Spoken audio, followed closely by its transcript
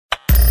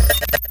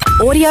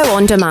Audio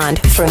on demand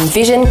from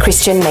Vision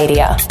Christian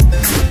Media.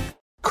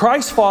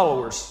 Christ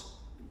followers,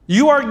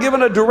 you are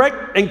given a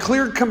direct and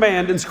clear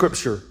command in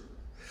Scripture.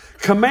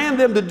 Command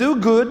them to do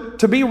good,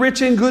 to be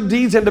rich in good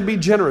deeds, and to be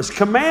generous.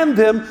 Command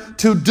them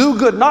to do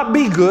good, not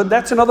be good.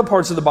 That's in other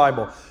parts of the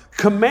Bible.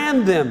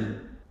 Command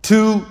them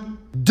to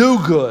do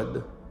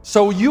good.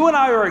 So you and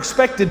I are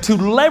expected to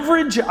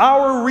leverage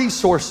our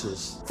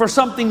resources for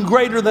something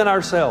greater than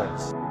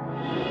ourselves.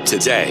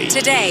 Today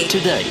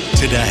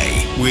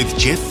with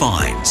Jeff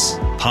Vines,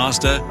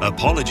 pastor,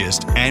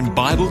 apologist, and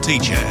Bible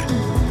teacher.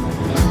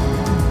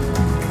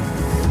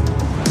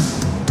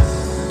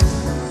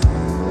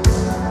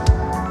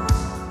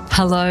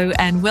 Hello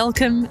and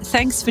welcome.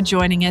 Thanks for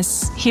joining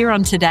us here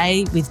on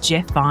Today with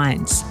Jeff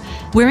Vines.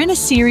 We're in a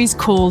series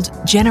called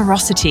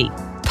Generosity.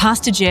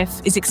 Pastor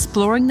Jeff is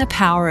exploring the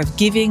power of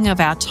giving of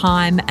our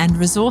time and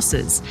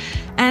resources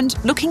and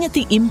looking at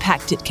the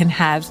impact it can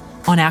have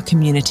on our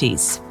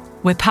communities.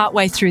 We're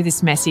partway through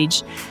this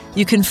message.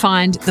 You can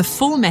find the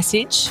full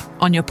message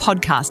on your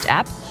podcast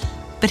app.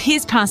 But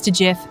here's Pastor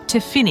Jeff to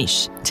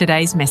finish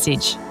today's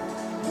message.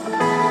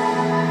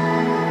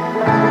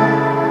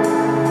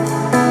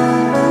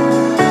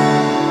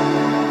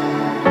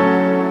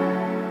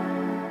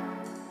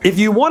 If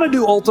you want to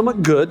do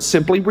ultimate good,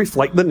 simply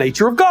reflect the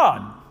nature of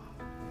God.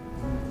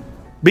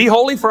 Be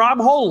holy, for I'm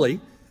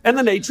holy. And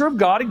the nature of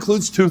God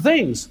includes two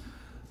things: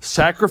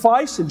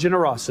 sacrifice and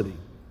generosity.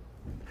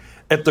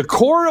 At the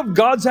core of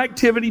God's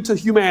activity to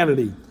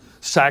humanity,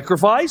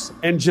 sacrifice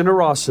and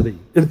generosity.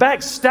 In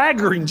fact,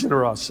 staggering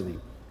generosity.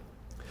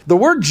 The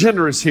word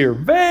generous here,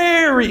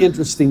 very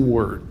interesting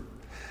word,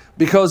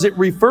 because it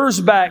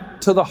refers back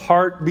to the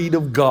heartbeat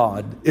of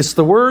God. It's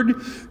the word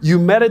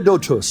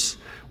eumenidotos,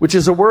 which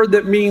is a word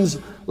that means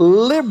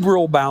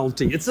liberal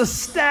bounty. It's a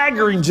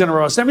staggering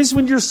generosity. That means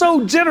when you're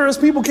so generous,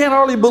 people can't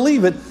hardly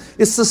believe it.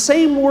 It's the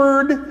same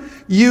word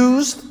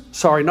used,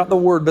 not the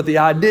word, but the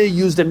idea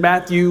used in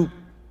Matthew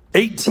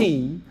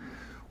 18,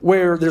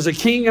 where there's a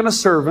king and a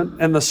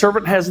servant, and the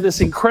servant has this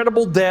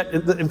incredible debt.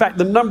 In fact,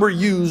 the number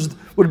used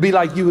would be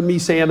like you and me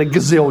saying a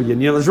gazillion.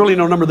 There's really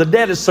no number. The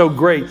debt is so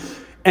great.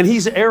 And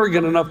he's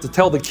arrogant enough to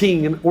tell the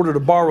king, in order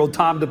to borrow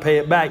time to pay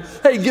it back,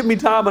 hey, give me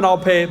time and I'll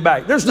pay it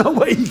back. There's no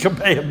way he can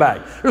pay it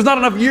back. There's not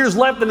enough years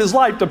left in his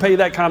life to pay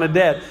that kind of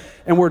debt.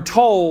 And we're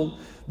told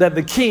that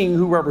the king,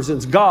 who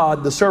represents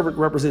God, the servant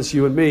represents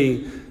you and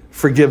me,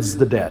 forgives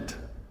the debt.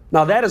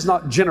 Now, that is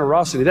not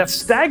generosity. That's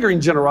staggering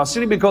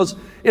generosity, because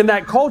in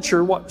that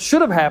culture, what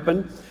should have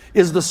happened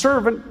is the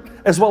servant,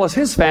 as well as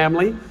his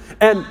family,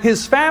 and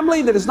his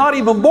family that is not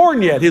even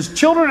born yet, his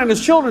children and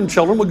his children's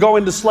children, would go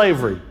into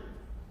slavery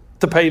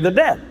to pay the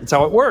debt. That's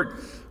how it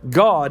worked.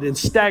 God, in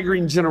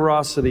staggering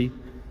generosity,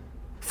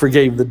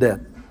 forgave the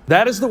debt.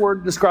 That is the word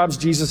that describes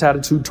Jesus'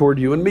 attitude toward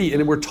you and me.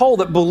 And we're told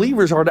that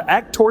believers are to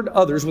act toward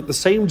others with the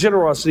same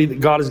generosity that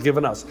God has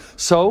given us.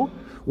 So,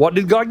 what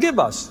did God give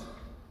us?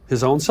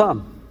 His own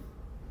Son.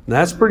 And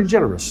that's pretty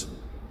generous.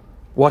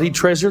 What he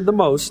treasured the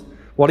most,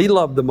 what he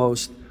loved the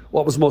most,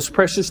 what was most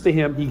precious to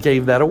him, he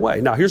gave that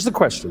away. Now, here's the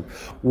question.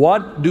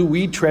 What do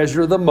we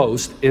treasure the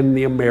most in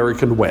the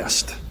American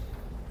West?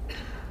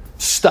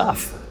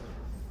 Stuff.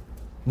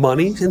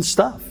 Money and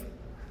stuff.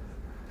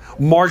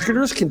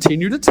 Marketers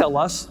continue to tell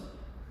us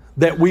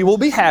that we will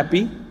be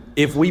happy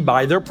if we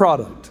buy their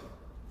product.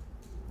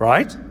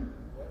 Right?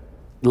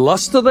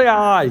 Lust of the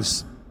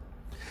eyes.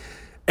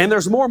 And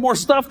there's more and more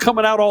stuff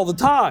coming out all the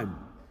time.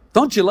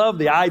 Don't you love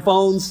the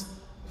iPhones?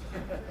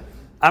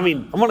 I'm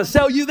going to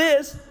sell you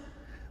this,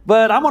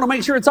 but I'm going to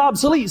make sure it's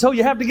obsolete, so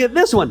you have to get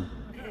this one.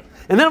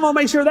 And then I'm going to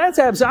make sure that's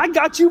obsolete. I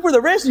got you for the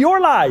rest of your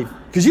life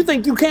because you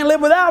think you can't live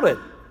without it.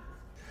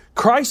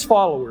 Christ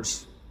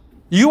followers,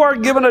 you are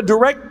given a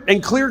direct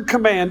and clear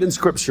command in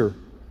Scripture.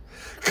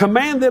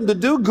 Command them to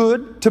do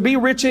good, to be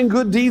rich in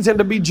good deeds, and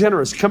to be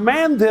generous.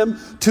 Command them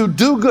to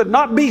do good,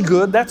 not be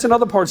good. That's in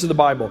other parts of the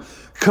Bible.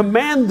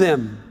 Command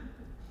them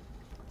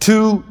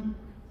to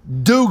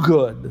do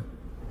good.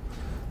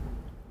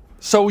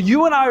 So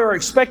you and I are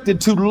expected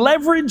to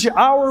leverage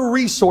our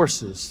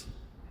resources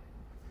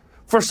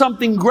for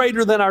something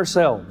greater than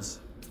ourselves.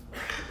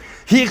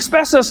 He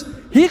expects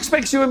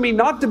you and me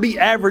not to be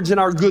average in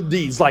our good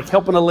deeds, like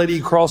helping a lady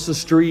across the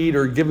street,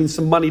 or giving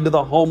some money to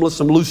the homeless,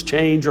 some loose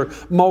change, or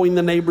mowing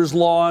the neighbor's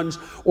lawns,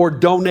 or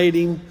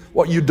donating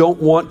what you don't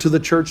want to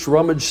the church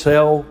rummage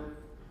sale.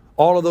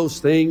 All of those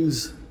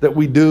things that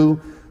we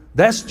do,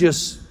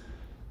 that's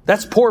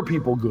poor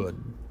people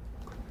good.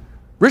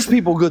 Rich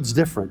people good's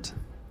different.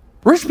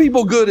 Rich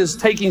people good is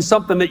taking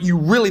something that you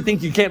really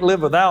think you can't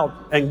live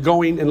without and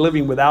going and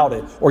living without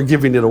it, or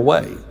giving it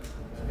away.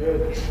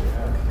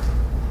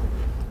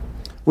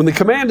 When the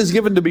command is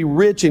given to be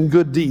rich in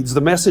good deeds, the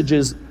message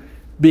is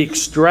be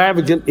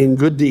extravagant in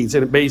good deeds.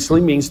 And it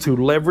basically means to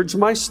leverage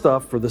my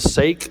stuff for the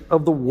sake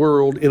of the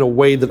world in a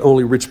way that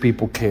only rich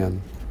people can.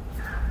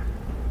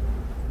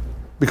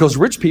 Because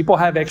rich people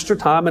have extra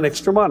time and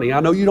extra money.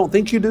 I know you don't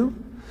think you do,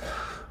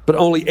 but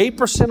only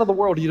 8% of the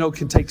world,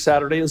 can take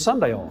Saturday and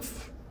Sunday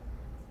off.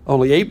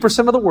 Only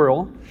 8% of the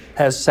world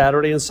has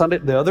Saturday and Sunday.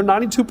 The other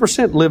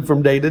 92% live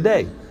from day to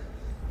day.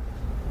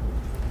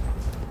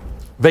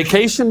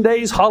 Vacation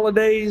days,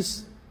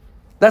 holidays,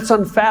 that's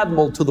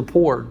unfathomable to the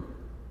poor,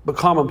 but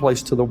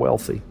commonplace to the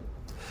wealthy.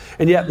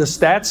 And yet the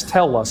stats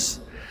tell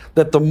us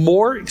that the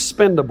more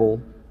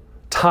expendable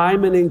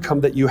time and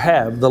income that you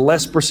have, the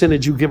less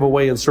percentage you give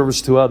away in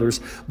service to others,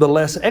 the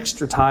less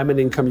extra time and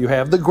income you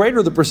have, the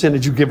greater the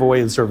percentage you give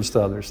away in service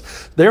to others.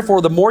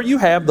 Therefore, the more you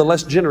have, the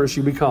less generous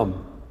you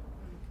become.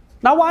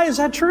 Now, why is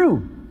that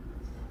true?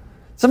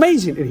 It's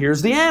amazing. And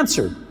here's the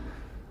answer.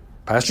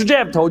 Pastor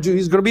Jeff told you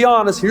he's going to be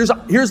honest.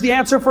 Here's the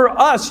answer for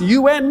us,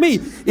 you and me.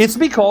 It's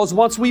because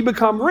once we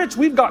become rich,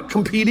 we've got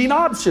competing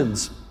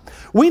options.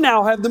 We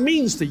now have the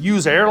means to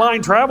use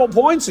airline travel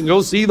points and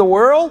go see the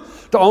world,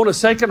 to own a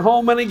second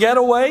home and a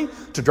getaway,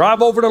 to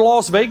drive over to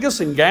Las Vegas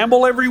and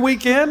gamble every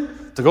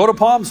weekend, to go to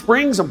Palm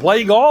Springs and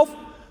play golf,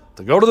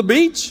 to go to the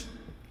beach.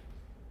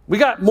 We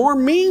got more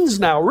means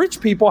now. Rich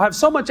people have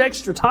so much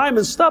extra time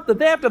and stuff that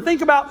they have to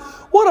think about,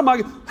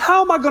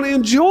 how am I going to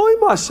enjoy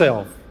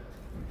myself?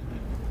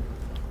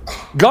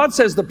 God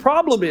says the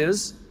problem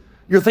is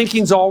your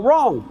thinking's all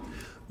wrong.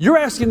 You're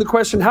asking the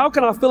question, how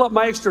can I fill up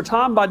my extra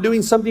time by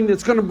doing something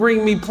that's going to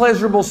bring me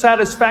pleasurable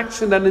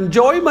satisfaction and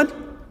enjoyment?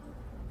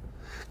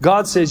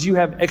 God says you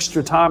have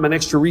extra time and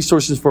extra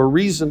resources for a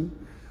reason.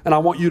 And I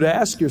want you to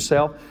ask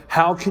yourself,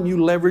 how can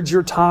you leverage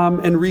your time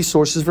and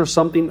resources for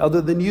something other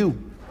than you?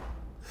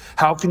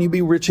 How can you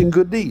be rich in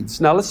good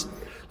deeds? Now let's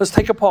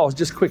take a pause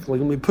just quickly.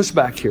 Let me push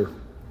back here.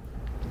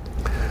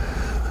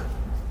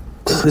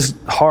 This is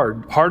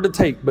hard to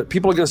take, but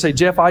people are going to say,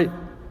 Jeff, I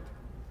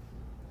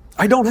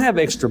don't have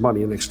extra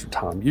money and extra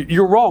time.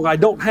 You're wrong. I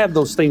don't have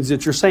those things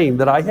that you're saying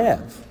that I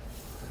have.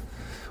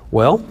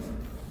 Well,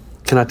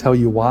 can I tell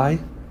you why?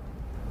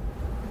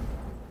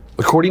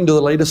 According to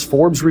the latest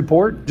Forbes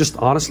report, just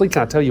honestly,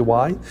 can I tell you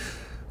why?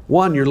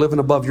 One, you're living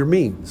above your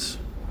means.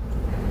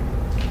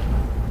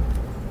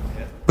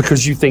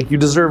 Because you think you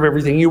deserve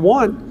everything you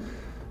want,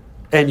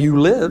 and you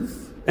live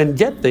and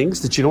get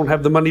things that you don't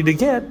have the money to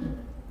get.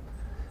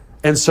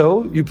 And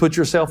so you put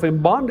yourself in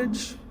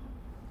bondage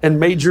and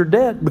major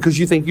debt because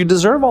you think you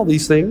deserve all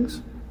these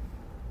things,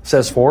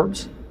 says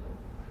Forbes.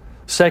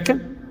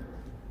 Second,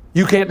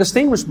 you can't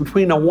distinguish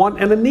between a want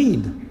and a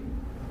need.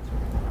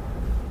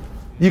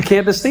 You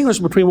can't distinguish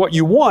between what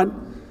you want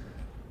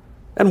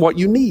and what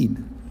you need.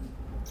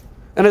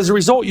 And as a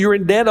result, you're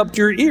in debt up to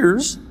your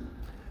ears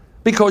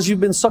because you've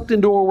been sucked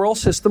into a world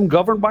system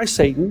governed by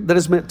Satan that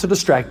is meant to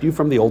distract you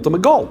from the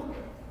ultimate goal.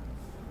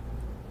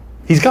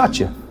 He's got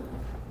you.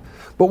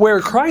 But where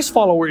a Christ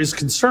follower is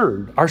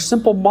concerned, our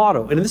simple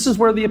motto, and this is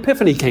where the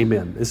epiphany came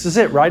in. This is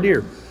it right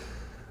here.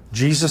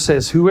 Jesus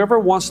says, whoever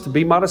wants to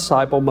be my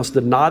disciple must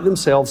deny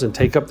themselves and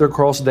take up their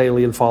cross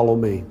daily and follow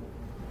me.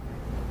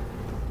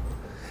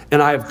 And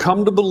I have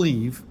come to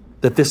believe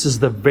that this is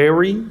the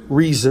very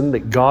reason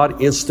that God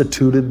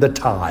instituted the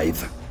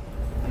tithe.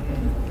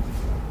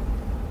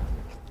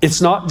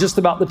 It's not just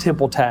about the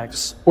temple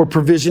tax or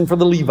provision for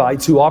the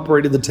Levites who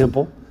operated the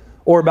temple,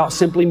 or about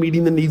simply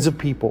meeting the needs of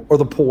people or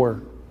the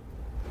poor.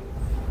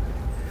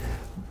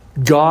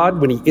 God,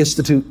 when He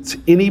institutes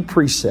any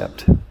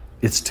precept,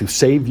 it's to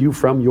save you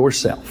from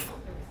yourself.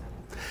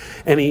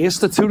 And He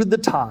instituted the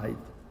tithe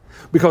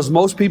because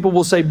most people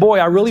will say, boy,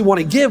 I really want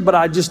to give, but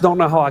I just don't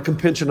know how I can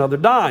pinch another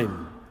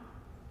dime.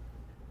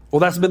 Well,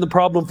 that's been the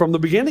problem from the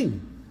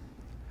beginning.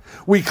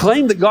 We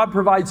claim that God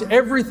provides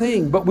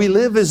everything, but we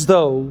live as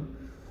though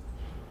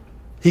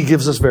He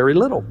gives us very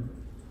little.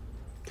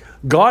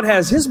 God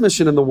has His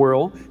mission in the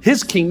world,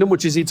 His kingdom,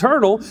 which is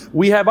eternal.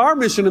 We have our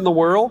mission in the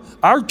world,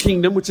 our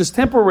kingdom, which is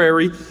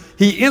temporary.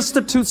 He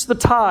institutes the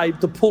tithe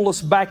to pull us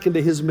back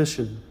into His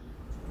mission.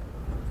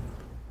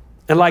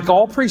 And like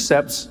all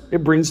precepts,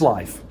 it brings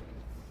life.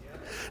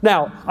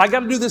 Now, I got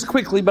to do this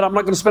quickly, but I'm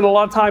not going to spend a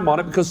lot of time on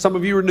it because some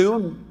of you are new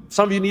and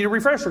some of you need a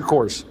refresher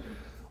course.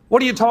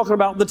 What are you talking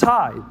about, the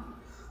tithe?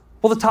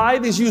 Well, the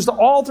tithe is used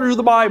all through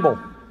the Bible.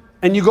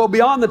 And you go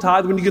beyond the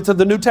tithe when you get to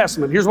the New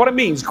Testament. Here's what it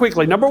means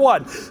quickly. Number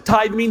one,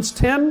 tithe means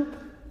tenth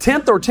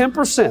or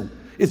 10%.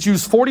 It's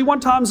used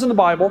 41 times in the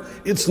Bible.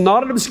 It's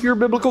not an obscure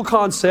biblical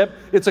concept.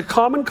 It's a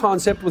common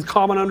concept with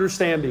common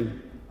understanding.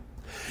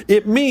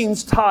 It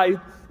means tithe.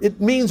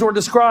 It means or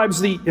describes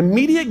the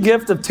immediate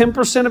gift of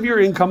 10% of your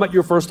income at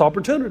your first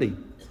opportunity.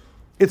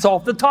 It's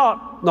off the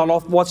top, not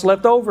off what's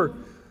left over.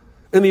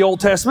 In the Old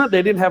Testament,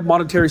 they didn't have a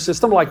monetary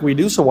system like we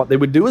do. So what they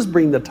would do is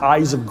bring the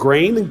tithes of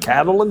grain and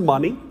cattle and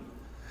money.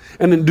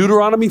 And in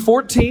Deuteronomy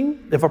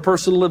 14, if a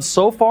person lived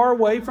so far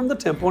away from the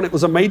temple, and it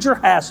was a major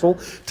hassle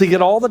to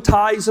get all the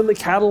tithes and the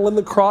cattle and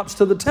the crops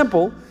to the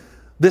temple,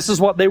 this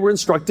is what they were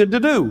instructed to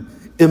do.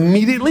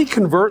 Immediately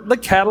convert the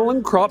cattle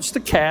and crops to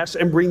cash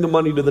and bring the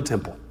money to the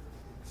temple.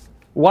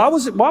 Why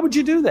would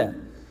you do that?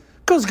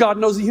 Because God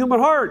knows the human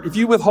heart. If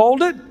you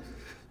withhold it,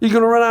 you're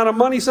going to run out of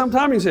money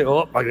sometime. You say,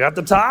 oh, I got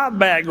the tithe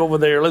bag over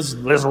there. Let's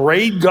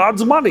raid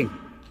God's money.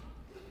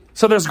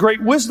 So there's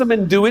great wisdom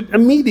in do it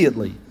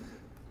immediately.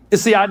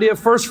 It's the idea of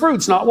first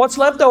fruits, not what's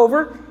left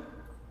over.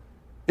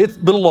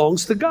 It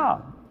belongs to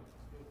God.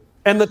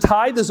 And the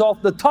tithe is off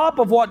the top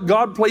of what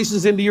God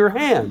places into your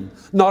hand.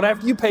 Not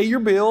after you pay your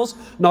bills,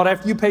 not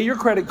after you pay your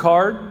credit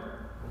card.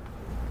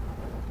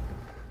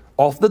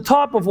 off the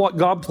top of what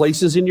God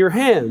places in your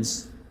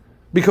hands,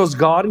 because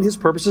God and his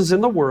purposes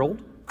in the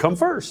world come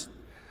first.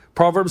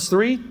 Proverbs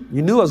 3,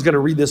 you knew I was going to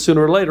read this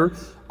sooner or later.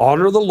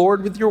 Honor the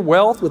Lord with your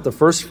wealth, with the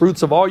first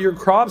fruits of all your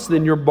crops.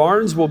 Then your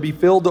barns will be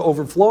filled to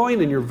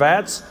overflowing and your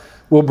vats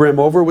will brim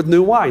over with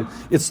new wine.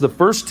 It's the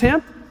first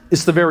tenth.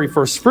 It's the very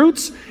first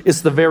fruits.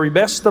 It's the very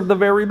best of the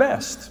very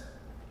best.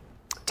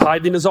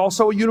 Tithing is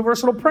also a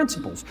universal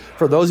principle.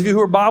 For those of you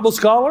who are Bible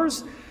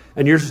scholars,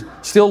 and you're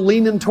still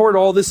leaning toward,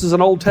 oh, this is an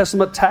Old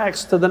Testament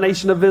tax to the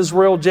nation of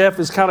Israel. Jeff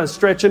is kind of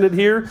stretching it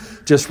here.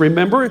 Just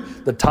remember,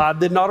 the tithe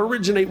did not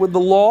originate with the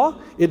law.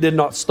 It did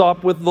not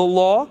stop with the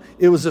law.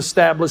 It was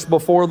established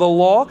before the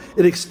law.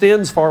 It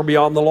extends far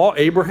beyond the law.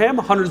 Abraham,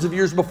 hundreds of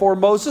years before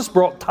Moses,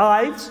 brought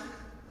tithes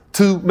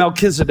to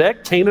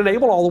Melchizedek, Cain and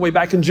Abel, all the way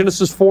back in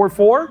Genesis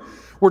 4:4.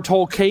 We're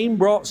told Cain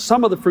brought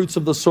some of the fruits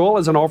of the soil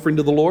as an offering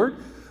to the Lord,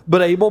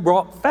 but Abel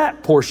brought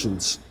fat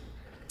portions.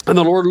 And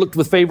the Lord looked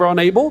with favor on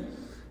Abel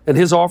and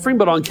his offering,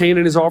 but on Cain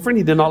and his offering,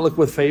 he did not look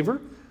with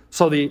favor.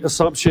 So the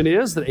assumption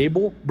is that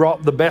Abel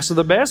brought the best of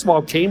the best,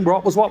 while Cain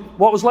brought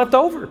what was left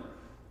over.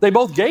 They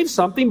both gave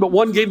something, but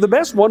one gave the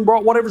best, one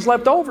brought whatever's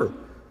left over.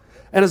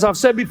 And as I've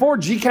said before,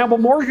 G. Campbell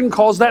Morgan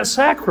calls that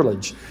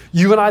sacrilege.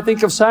 You and I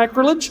think of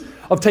sacrilege,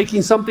 of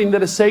taking something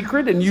that is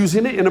sacred and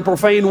using it in a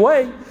profane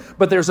way.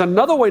 But there's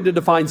another way to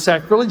define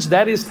sacrilege.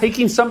 That is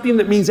taking something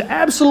that means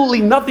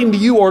absolutely nothing to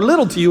you or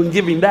little to you and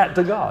giving that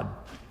to God.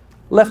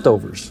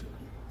 Leftovers.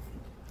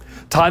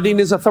 Tithing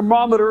is a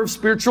thermometer of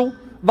spiritual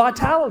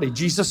vitality.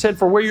 Jesus said,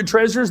 for where your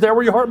treasure is, there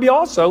will your heart be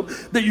also.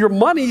 That your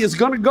money is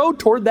going to go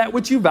toward that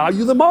which you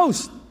value the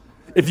most.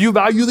 If you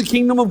value the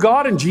kingdom of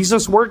God and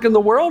Jesus' work in the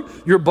world,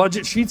 your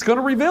budget sheet's going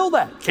to reveal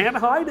that. Can't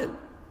hide it.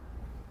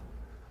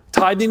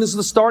 Tithing is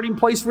the starting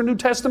place for New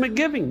Testament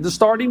giving. The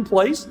starting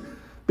place,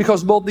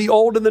 because both the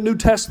Old and the New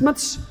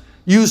Testaments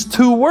use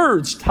two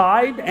words,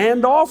 tithe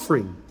and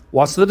offering.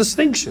 What's the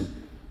distinction?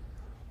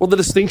 Well, the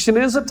distinction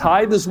is a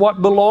tithe is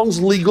what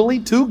belongs legally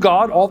to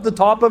God off the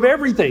top of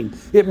everything.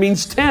 It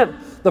means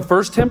tenth. The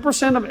first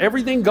 10% of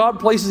everything God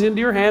places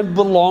into your hand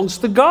belongs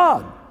to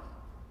God.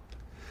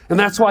 And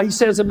that's why he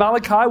says in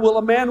Malachi, will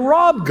a man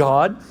rob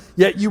God?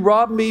 Yet you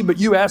rob me, but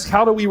you ask,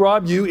 how do we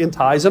rob you? In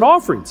tithes and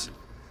offerings.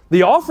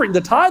 The offering,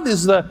 the tithe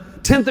is the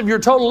tenth of your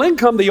total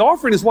income. The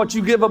offering is what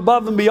you give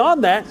above and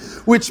beyond that,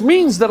 which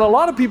means that a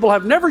lot of people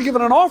have never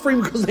given an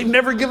offering because they've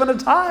never given a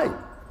tithe.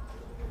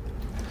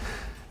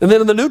 And then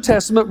in the New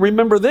Testament,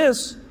 remember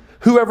this,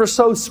 whoever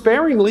sows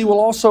sparingly will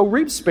also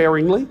reap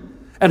sparingly,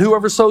 and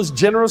whoever sows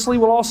generously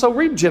will also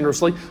reap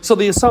generously. So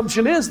the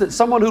assumption is that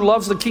someone who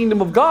loves the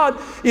kingdom of God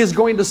is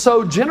going to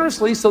sow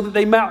generously so that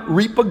they might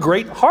reap a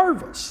great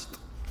harvest.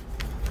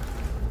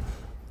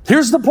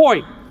 Here's the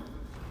point.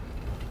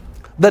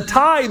 The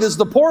tithe is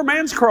the poor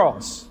man's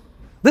cross.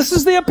 This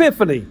is the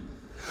epiphany.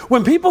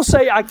 When people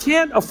say, I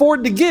can't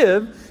afford to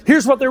give,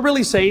 here's what they're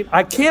really saying.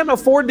 I can't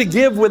afford to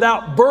give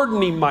without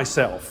burdening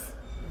myself.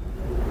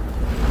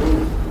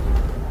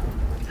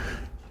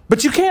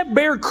 But you can't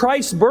bear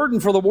Christ's burden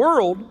for the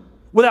world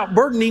without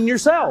burdening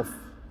yourself.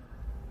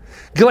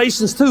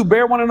 Galatians 2,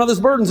 bear one another's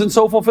burdens and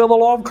so fulfill the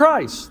law of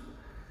Christ.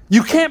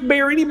 You can't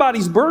bear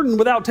anybody's burden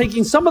without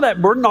taking some of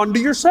that burden onto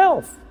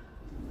yourself.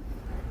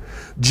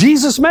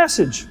 Jesus'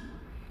 message.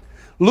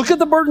 Look at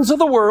the burdens of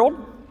the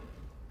world.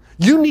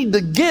 You need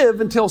to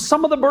give until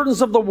some of the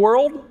burdens of the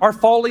world are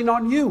falling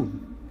on you.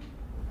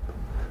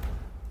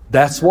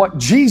 That's what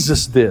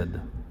Jesus did.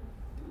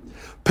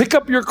 Pick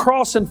up your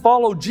cross and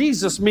follow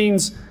Jesus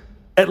means,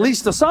 at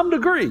least to some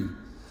degree,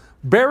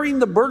 bearing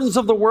the burdens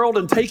of the world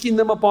and taking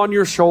them upon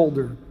your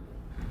shoulder.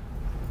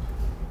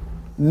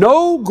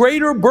 No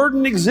greater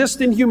burden exists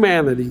in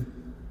humanity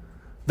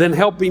than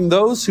helping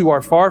those who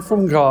are far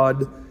from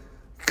God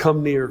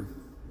come near.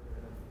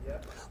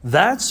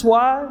 That's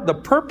why the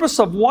purpose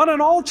of One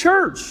and All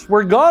Church,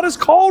 where God has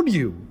called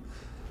you,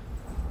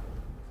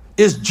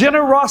 is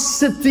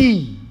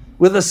generosity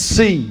with a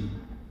C.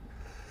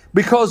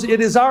 Because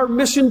it is our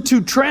mission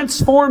to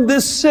transform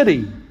this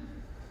city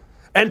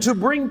and to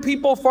bring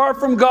people far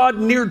from God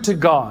near to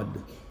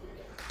God.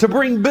 To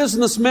bring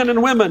businessmen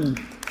and women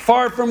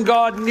far from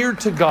God near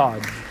to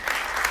God.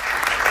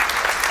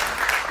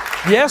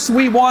 Yes,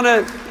 we want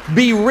to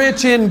be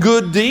rich in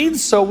good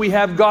deeds, so we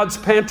have God's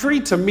pantry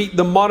to meet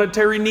the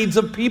monetary needs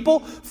of people,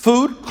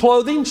 food,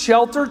 clothing,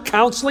 shelter,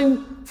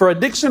 counseling for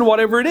addiction,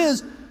 whatever it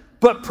is.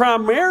 But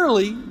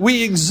primarily,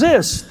 we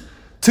exist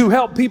to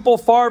help people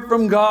far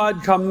from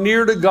God come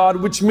near to God,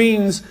 which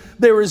means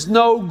there is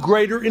no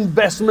greater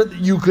investment that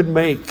you could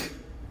make.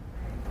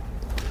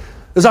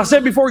 As I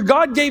said before,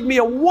 God gave me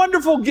a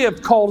wonderful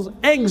gift called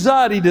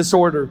anxiety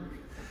disorder,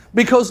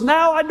 because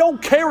now I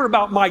don't care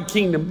about my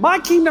kingdom. My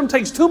kingdom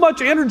takes too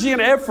much energy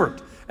and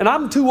effort, and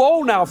I'm too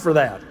old now for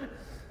that.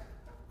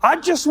 I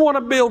just want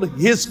to build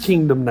His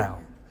kingdom now.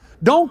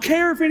 Don't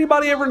care if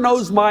anybody ever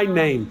knows my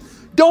name.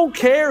 Don't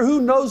care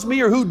who knows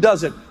me or who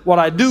doesn't. What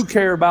I do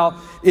care about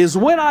is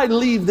when I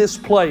leave this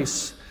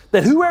place,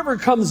 that whoever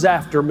comes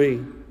after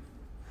me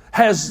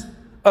has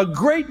a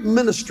great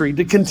ministry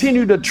to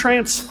continue to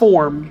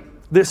transform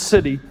this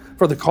city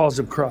for the cause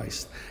of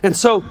Christ. And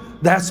so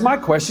that's my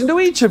question to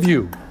each of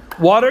you.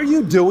 What are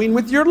you doing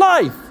with your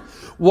life?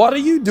 What are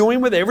you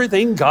doing with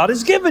everything God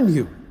has given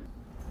you?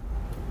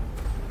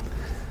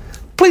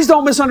 Please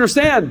don't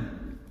misunderstand.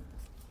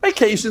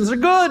 Vacations are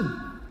good.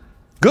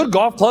 Good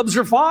golf clubs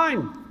are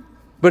fine.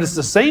 But it's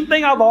the same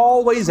thing I've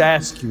always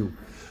asked you.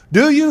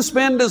 Do you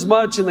spend as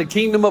much in the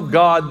kingdom of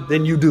God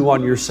than you do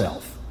on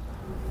yourself?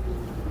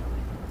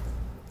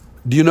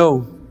 Do you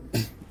know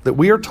that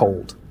we are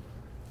told,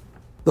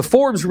 the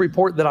Forbes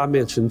report that I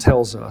mentioned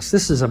tells us,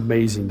 this is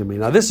amazing to me.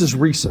 Now, this is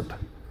recent.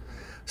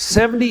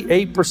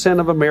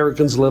 78% of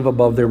Americans live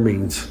above their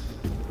means.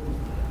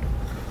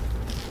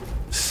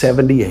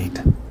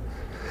 78.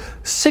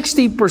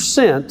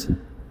 60%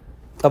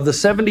 of the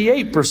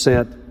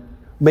 78%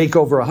 make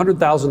over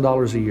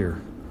 $100,000 a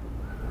year.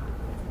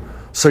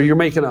 So you're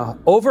making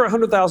over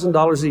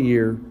 $100,000 a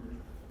year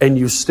and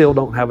you still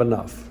don't have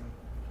enough.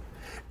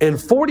 And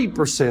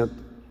 40%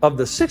 of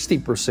the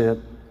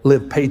 60%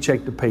 live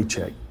paycheck to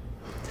paycheck.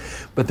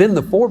 But then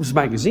the Forbes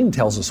magazine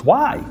tells us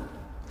why.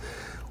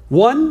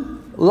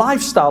 One,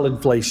 lifestyle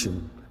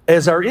inflation.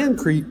 As our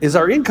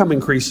income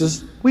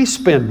increases, we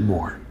spend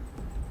more.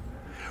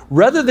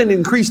 Rather than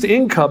increased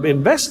income,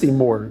 investing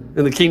more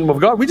in the kingdom of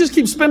God, we just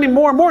keep spending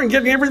more and more and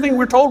getting everything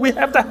we're told we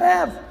have to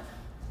have.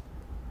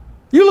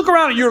 You look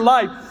around at your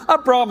life, I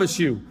promise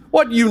you,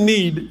 what you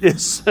need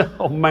is,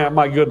 oh man,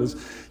 my goodness.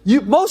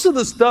 Most of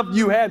the stuff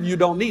you have, you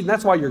don't need. And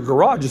that's why your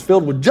garage is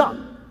filled with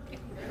junk.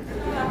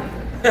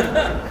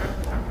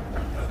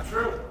 That's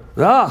true.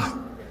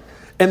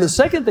 And the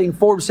second thing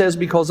Forbes says,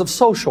 because of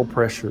social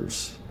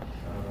pressures.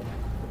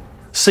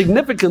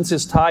 Significance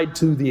is tied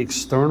to the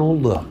external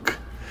look.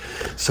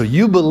 So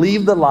you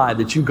believe the lie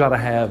that you've got to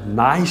have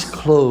nice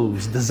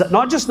clothes,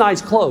 not just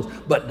nice clothes,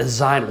 but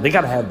designer. They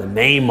got to have the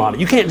name on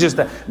it. You can't just,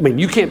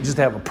 you can't just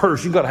have a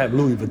purse. You got to have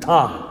Louis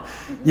Vuitton.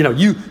 You know,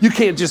 you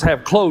can't just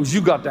have clothes.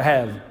 You got to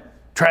have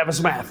Travis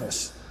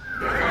Mathis.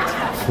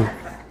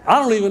 I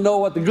don't even know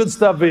what the good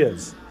stuff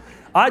is.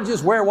 I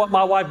just wear what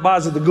my wife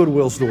buys at the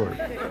Goodwill store.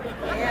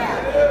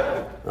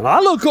 And I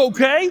look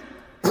okay.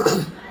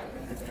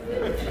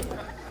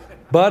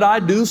 But I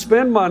do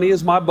spend money,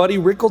 as my buddy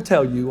Rick will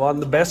tell you, on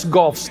the best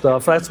golf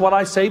stuff. That's what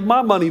I save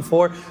my money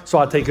for. So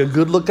I take a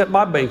good look at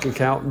my bank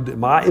account. And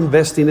am I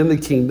investing in the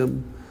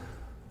kingdom?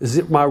 Is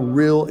it my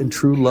real and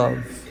true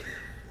love?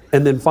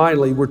 And then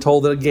finally, we're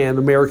told that again,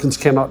 Americans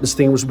cannot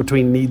distinguish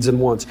between needs and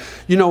wants.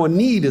 You know, a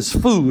need is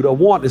food, a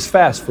want is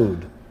fast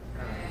food.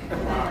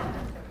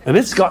 And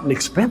it's gotten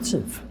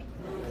expensive.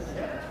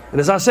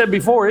 And as I said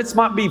before, it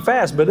might be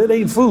fast, but it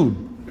ain't food.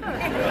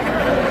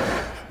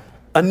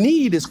 A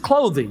need is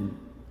clothing,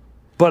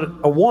 but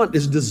a want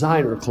is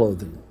designer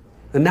clothing.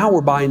 And now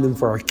we're buying them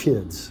for our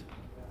kids.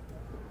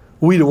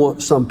 We don't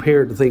want some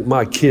parent to think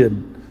my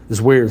kid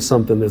is wearing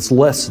something that's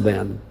less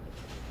than.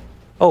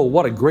 Oh,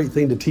 what a great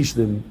thing to teach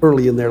them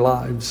early in their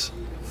lives.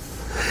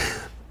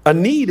 A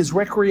need is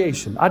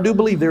recreation. I do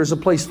believe there is a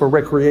place for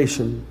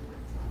recreation,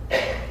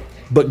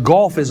 but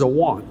golf is a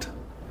want.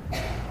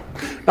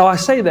 Now I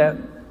say that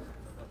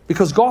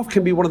because golf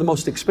can be one of the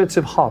most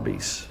expensive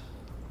hobbies.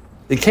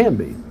 It can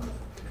be.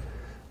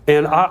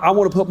 And I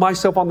want to put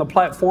myself on the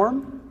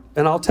platform,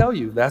 and I'll tell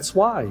you, that's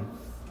why.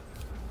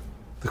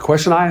 The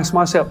question I ask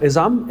myself is,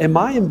 am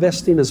I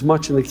investing as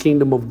much in the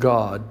kingdom of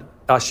God?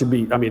 You should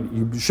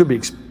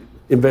be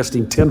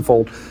investing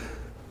tenfold,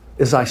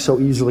 as I so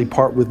easily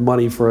part with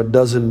money for a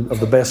dozen of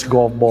the best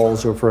golf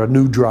balls or for a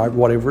new drive,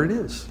 whatever it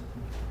is.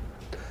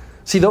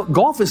 See,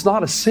 golf is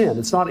not a sin.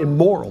 It's not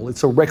immoral.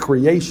 It's a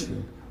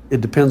recreation. It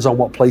depends on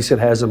what place it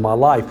has in my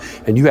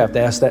life. And you have to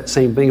ask that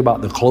same thing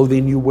about the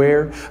clothing you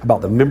wear,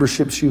 about the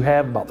memberships you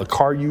have, about the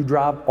car you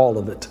drive, all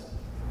of it.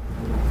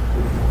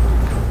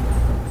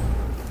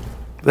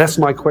 That's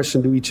my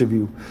question to each of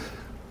you.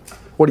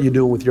 What are you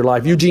doing with your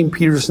life? Eugene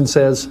Peterson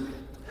says,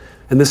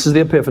 and this is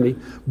the epiphany,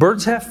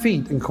 birds have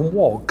feet and can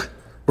walk.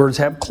 Birds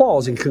have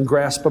claws and can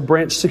grasp a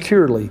branch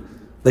securely.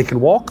 They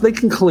can walk, they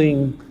can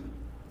cling,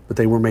 but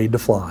they were made to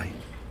fly.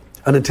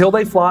 And until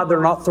they fly,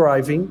 they're not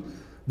thriving.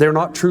 They're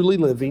not truly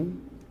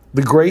living.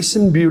 The grace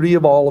and beauty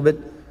of all of it,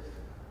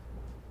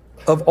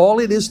 of all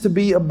it is to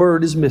be a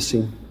bird, is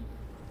missing.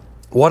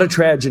 What a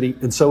tragedy,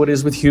 and so it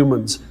is with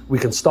humans. We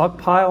can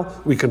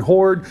stockpile, we can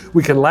hoard,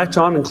 we can latch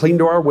on and cling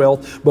to our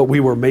wealth, but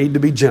we were made to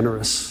be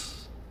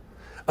generous.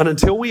 And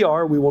until we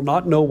are, we will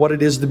not know what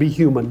it is to be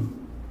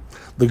human.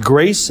 The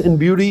grace and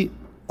beauty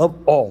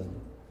of all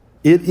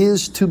it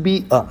is to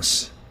be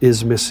us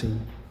is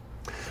missing.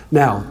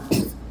 Now,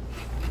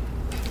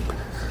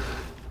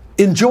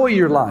 enjoy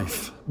your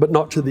life, but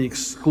not to the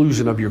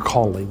exclusion of your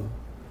calling.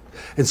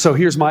 And so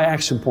here's my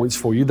action points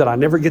for you that I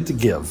never get to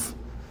give.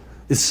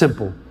 It's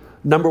simple.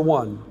 Number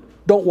one,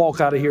 don't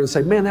walk out of here and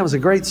say, man, that was a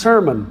great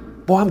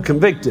sermon. Boy, I'm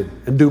convicted,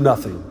 and do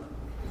nothing.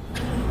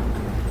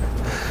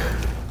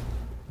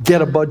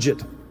 Get a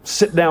budget.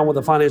 sit down with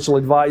a financial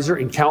advisor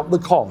and count the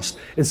cost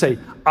and say,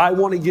 I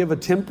want to give a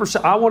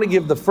 10%. I want to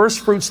give the first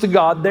fruits to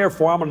God.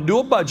 Therefore, I'm going to do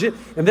a budget.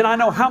 And then I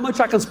know how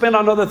much I can spend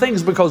on other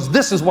things because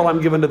this is what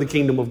I'm giving to the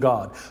kingdom of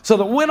God. So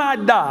that when I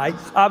die,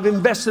 I've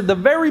invested the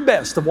very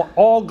best of what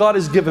all God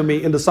has given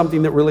me into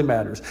something that really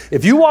matters.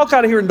 If you walk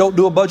out of here and don't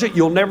do a budget,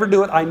 you'll never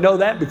do it. I know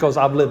that because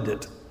I've lived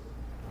it.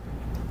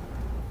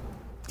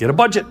 Get a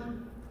budget.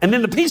 And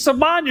then the peace of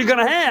mind you're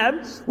going to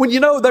have when you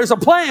know there's a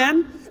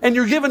plan and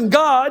you're giving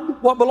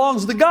God what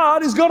belongs to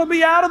God is going to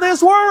be out of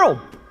this world.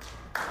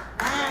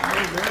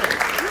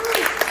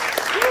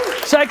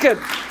 Second,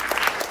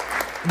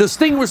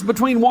 distinguish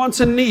between wants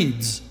and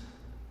needs.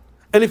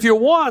 And if your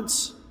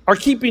wants are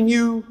keeping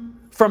you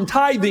from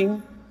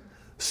tithing,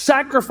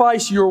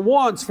 sacrifice your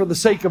wants for the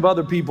sake of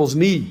other people's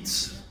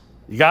needs.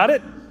 You got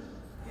it?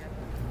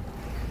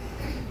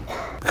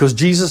 Because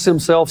Jesus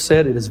himself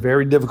said it is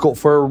very difficult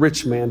for a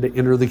rich man to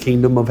enter the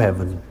kingdom of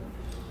heaven.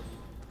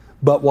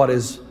 But what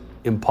is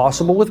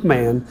impossible with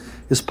man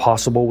is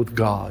possible with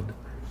God.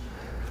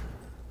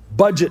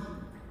 Budget,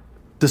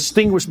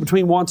 distinguish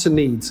between wants and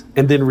needs,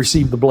 and then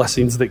receive the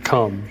blessings that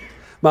come.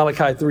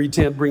 Malachi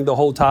 3:10, bring the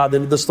whole tithe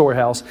into the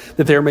storehouse,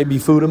 that there may be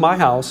food in my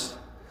house.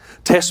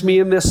 Test me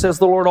in this, says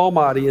the Lord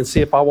Almighty, and see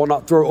if I will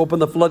not throw open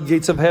the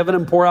floodgates of heaven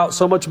and pour out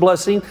so much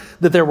blessing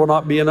that there will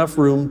not be enough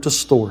room to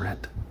store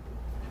it.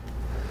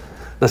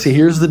 Now see,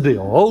 here's the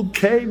deal.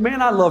 Okay, man,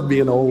 I love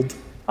being old.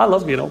 I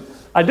love being old.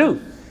 I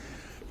do.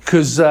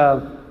 Because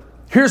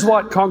here's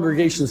what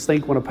congregations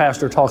think when a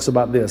pastor talks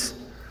about this.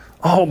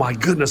 Oh my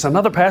goodness,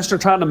 another pastor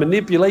trying to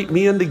manipulate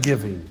me into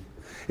giving.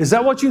 Is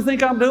that what you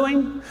think I'm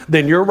doing?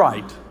 Then you're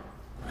right.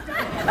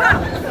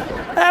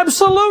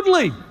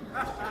 Absolutely.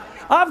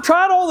 I've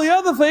tried all the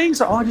other things.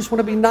 Oh, I just want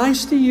to be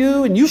nice to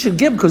you and you should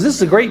give because this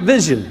is a great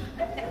vision.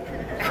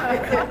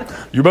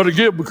 You better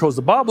give because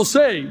the Bible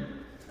says.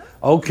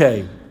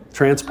 Okay.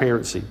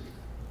 Transparency.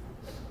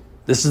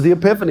 This is the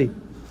epiphany.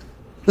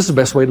 This is the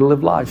best way to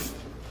live life.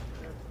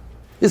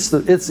 It is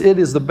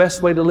the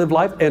best way to live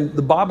life. And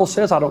the Bible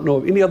says, I don't know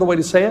of any other way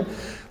to say it,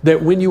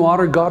 that when you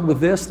honor God with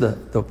this,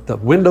 the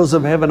windows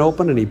of heaven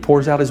open and he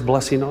pours out his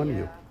blessing on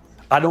you.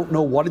 I don't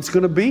know what it's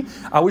going to be.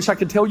 I wish I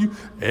could tell you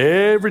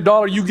every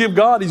dollar you give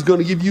God, he's going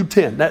to give you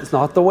 10. That's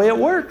not the way it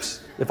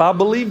works. If I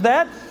believed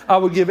that, I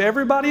would give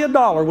everybody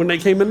 $1 when they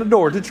came in the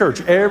door to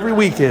church every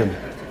weekend.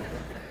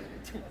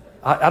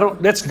 I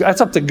don't. That's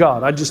up to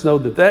God. I just know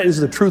that is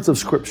the truth of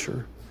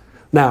Scripture.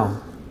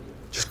 Now,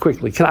 just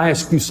quickly, can I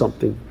ask you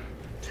something?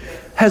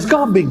 Has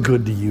God been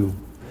good to you?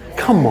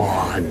 Come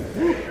on.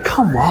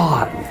 Come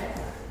on.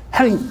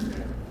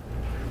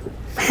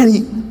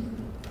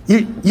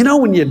 You know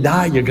when you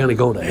die, you're going to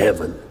go to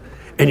heaven.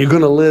 And you're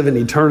going to live in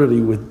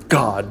eternity with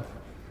God.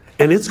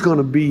 And it's going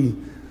to be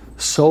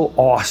so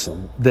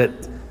awesome that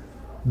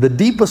the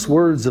deepest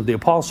words of the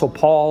Apostle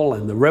Paul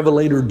and the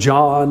Revelator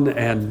John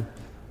and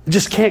it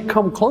just can't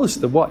come close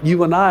to what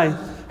you and I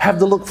have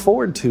to look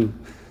forward to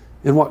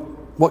and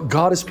what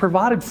God has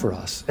provided for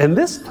us. And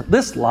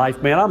this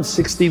life, man, I'm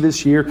 60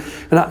 this year.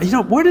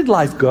 And where did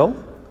life go?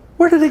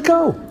 Where did it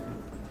go?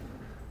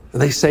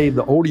 And they say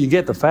the older you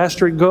get, the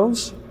faster it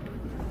goes.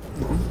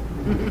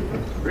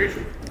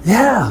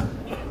 Yeah.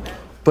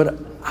 But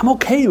I'm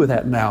okay with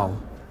that now.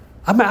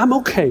 I'm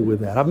okay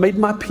with that. I've made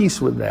my peace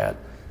with that.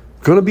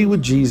 I'm going to be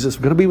with Jesus.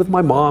 I'm going to be with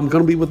my mom. I'm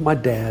going to be with my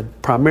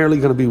dad. Primarily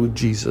going to be with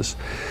Jesus.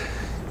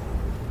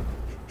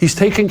 He's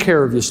taking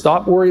care of you.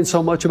 Stop worrying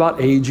so much about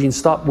aging.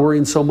 Stop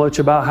worrying so much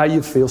about how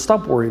you feel.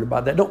 Stop worrying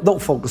about that.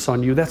 Don't focus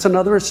on you. That's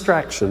another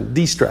distraction.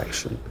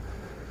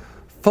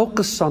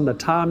 Focus on the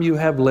time you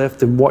have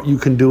left and what you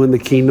can do in the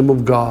kingdom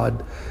of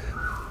God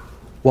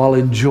while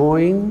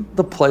enjoying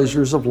the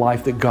pleasures of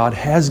life that God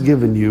has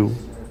given you.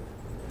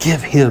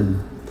 Give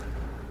him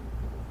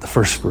the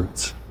first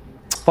fruits.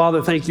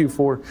 Father, thank you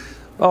for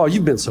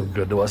you've been so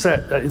good to us.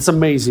 It's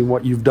amazing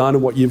what you've done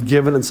and what you've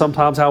given, and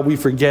sometimes how we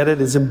forget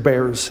it is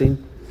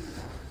embarrassing.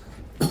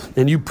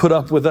 And you put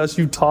up with us.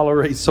 You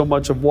tolerate so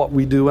much of what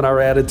we do and our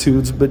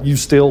attitudes, but you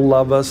still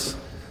love us.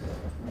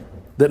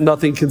 That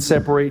nothing can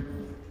separate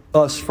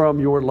us from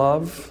your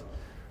love.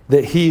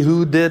 That he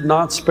who did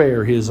not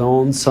spare his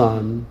own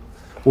son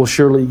will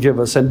surely give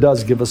us and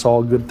does give us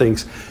all good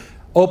things.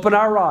 Open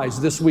our eyes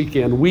this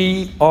weekend.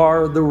 We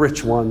are the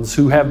rich ones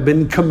who have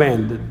been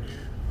commanded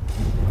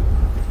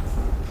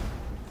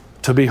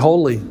to be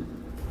holy,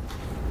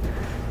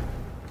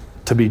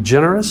 to be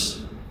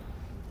generous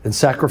and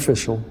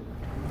sacrificial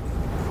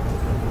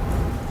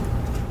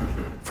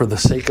for the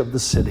sake of the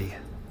city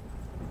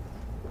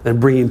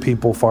and bringing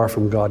people far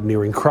from God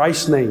near. In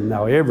Christ's name,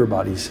 now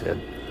everybody said,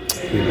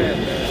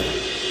 amen.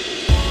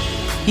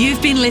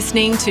 You've been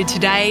listening to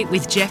Today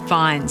with Jeff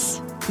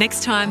Vines.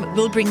 Next time,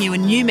 we'll bring you a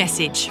new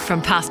message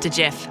from Pastor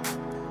Jeff.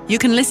 You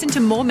can listen to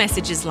more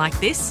messages like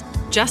this.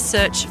 Just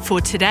search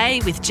for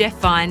Today with Jeff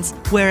Vines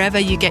wherever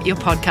you get your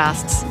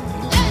podcasts.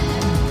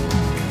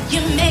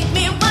 You make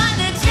me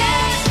wanna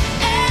dance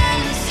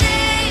and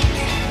sing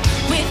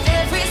with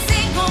every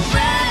single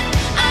breath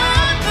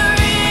I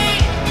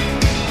breathe.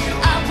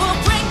 I will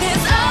bring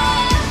this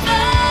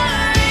offering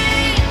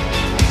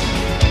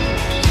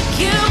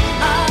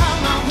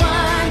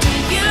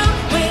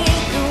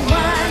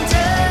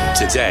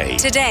Today.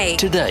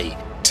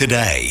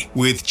 Today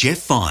with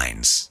Jeff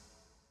Vines.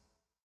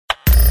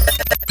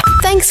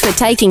 Thanks for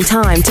taking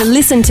time to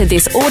listen to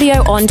this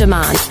audio on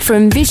demand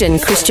from Vision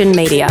Christian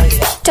Media.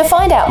 To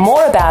find out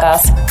more about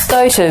us,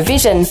 go to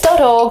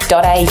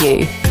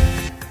vision.org.au.